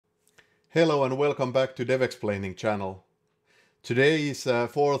Hello and welcome back to Dev Explaining channel. Today is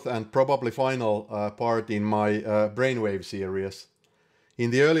fourth and probably final part in my brainwave series.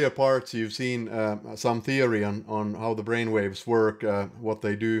 In the earlier parts you've seen some theory on how the brainwaves work, what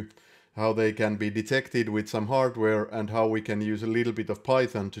they do, how they can be detected with some hardware, and how we can use a little bit of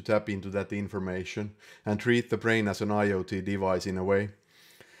Python to tap into that information and treat the brain as an IoT device in a way.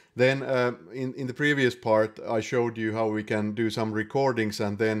 Then in the previous part I showed you how we can do some recordings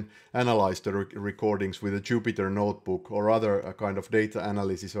and then analyze the recordings with a Jupyter notebook or other kind of data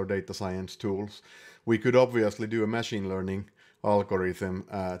analysis or data science tools. We could obviously do a machine learning algorithm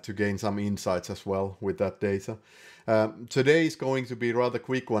to gain some insights as well with that data. Today is going to be a rather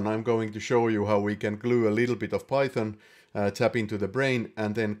quick one. I'm going to show you how we can glue a little bit of Python, tap into the brain,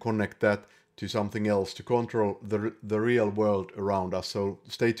 and then connect that to something else to control the real world around us. So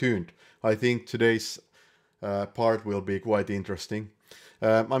stay tuned. I think today's part will be quite interesting.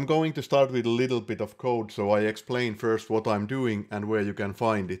 I'm going to start with a little bit of code, so I explain first what I'm doing and where you can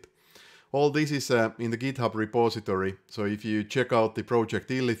find it. All this is in the GitHub repository, so if you check out the project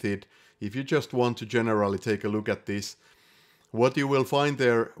Illithid, if you just want to generally take a look at this, what you will find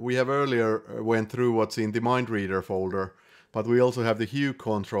there, we have earlier went through what's in the MindReader folder, but we also have the Hue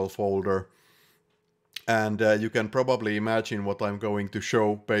control folder. And you can probably imagine what I'm going to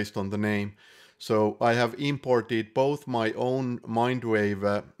show based on the name. So I have imported both my own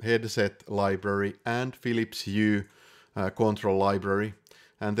Mindawave headset library and Philips Hue control library.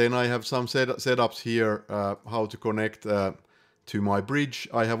 And then I have some setups here how to connect to my bridge.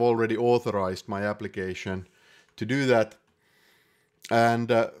 I have already authorized my application to do that. And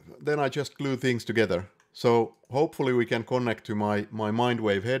then I just glue things together. So hopefully we can connect to my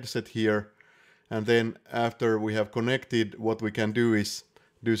Mindawave headset here. And then after we have connected, what we can do is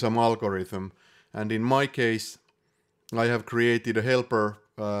do some algorithm. And in my case, I have created a helper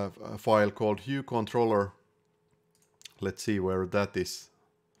file called Hue controller. Let's see where that is.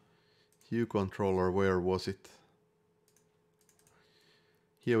 Hue controller, where was it?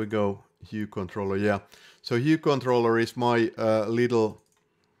 Here we go, Hue controller, yeah. So Hue controller is my little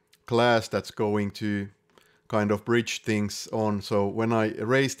class that's going to kind of bridge things on. So when I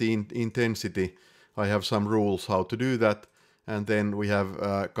raise the intensity, I have some rules how to do that, and then we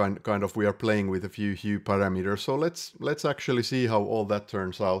have kind of we are playing with a few Hue parameters. So let's actually see how all that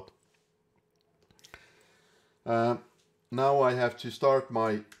turns out. Now I have to start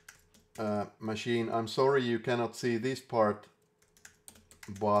my machine. I'm sorry you cannot see this part,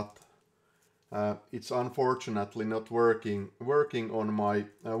 but it's unfortunately not working on my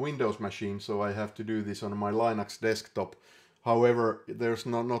Windows machine, so I have to do this on my Linux desktop. However, there's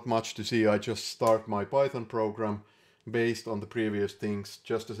not much to see. I just start my Python program based on the previous things.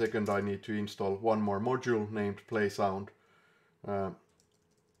 Just a second, I need to install one more module named play sound.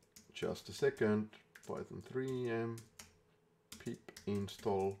 Just a second, Python 3m pip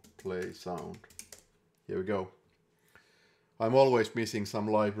install play sound. Here we go. I'm always missing some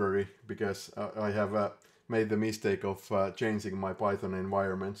library because I have made the mistake of changing my Python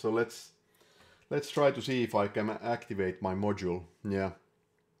environment. So let's try to see if I can activate my module. Yeah,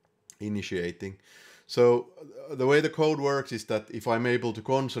 initiating. So the way the code works is that if I'm able to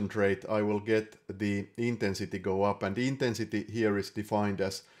concentrate, I will get the intensity go up, and the intensity here is defined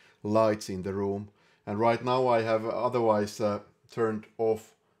as lights in the room. And right now I have otherwise turned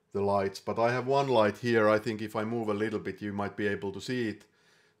off the lights, but I have one light here. I think if I move a little bit you might be able to see it.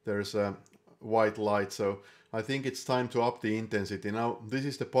 There's a white light, so I think it's time to up the intensity. Now this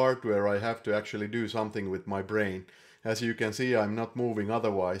is the part where I have to actually do something with my brain. As you can see, I'm not moving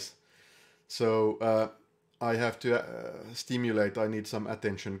otherwise, so I have to stimulate. I need some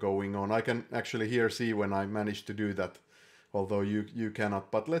attention going on. I can actually here see when I manage to do that, although you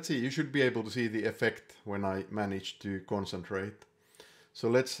cannot. But let's see, you should be able to see the effect when I manage to concentrate. So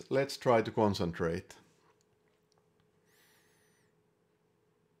let's try to concentrate.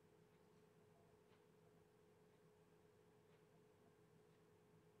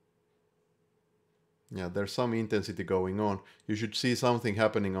 Yeah, there's some intensity going on. You should see something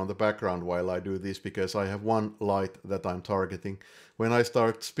happening on the background while I do this, because I have one light that I'm targeting. When I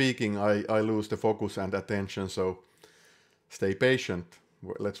start speaking, I lose the focus and attention, so stay patient.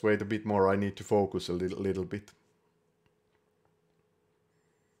 Let's wait a bit more. I need to focus a little bit.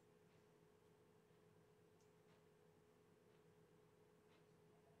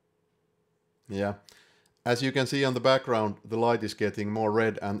 Yeah, as you can see on the background, the light is getting more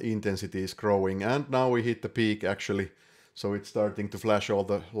red and intensity is growing. And now we hit the peak actually. So it's starting to flash all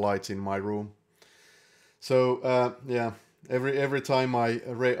the lights in my room. So yeah, every time I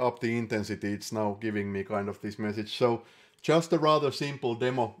up the intensity, it's now giving me kind of this message. So Just a rather simple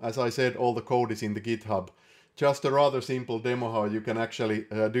demo. As I said, all the code is in the GitHub. Just a rather simple demo how you can actually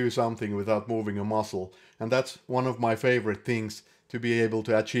do something without moving a muscle. And that's one of my favorite things, to be able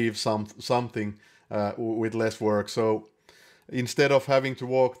to achieve something with less work. So instead of having to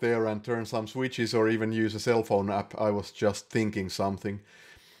walk there and turn some switches or even use a cell phone app, I was just thinking something.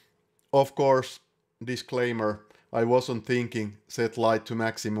 Of course, disclaimer, I wasn't thinking set light to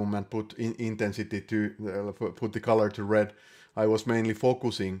maximum and put intensity to put the color to red. I was mainly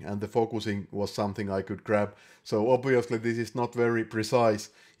focusing, and the focusing was something I could grab. So obviously this is not very precise.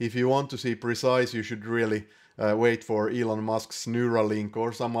 If you want to see precise, you should really wait for Elon Musk's Neuralink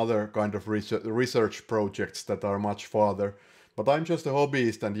or some other kind of research projects that are much farther. But I'm just a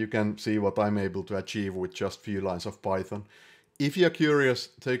hobbyist, and you can see what I'm able to achieve with just few lines of Python. If you're curious,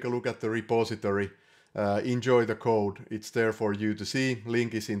 take a look at the repository. Enjoy the code. It's there for you to see.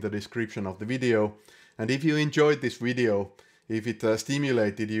 Link is in the description of the video. And if you enjoyed this video, if it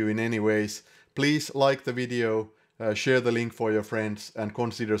stimulated you in any ways, please like the video, share the link for your friends, and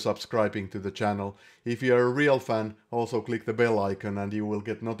consider subscribing to the channel. If you are a real fan, also click the bell icon and you will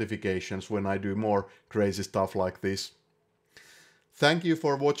get notifications when I do more crazy stuff like this. Thank you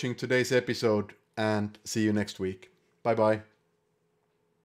for watching today's episode, and see you next week. Bye bye.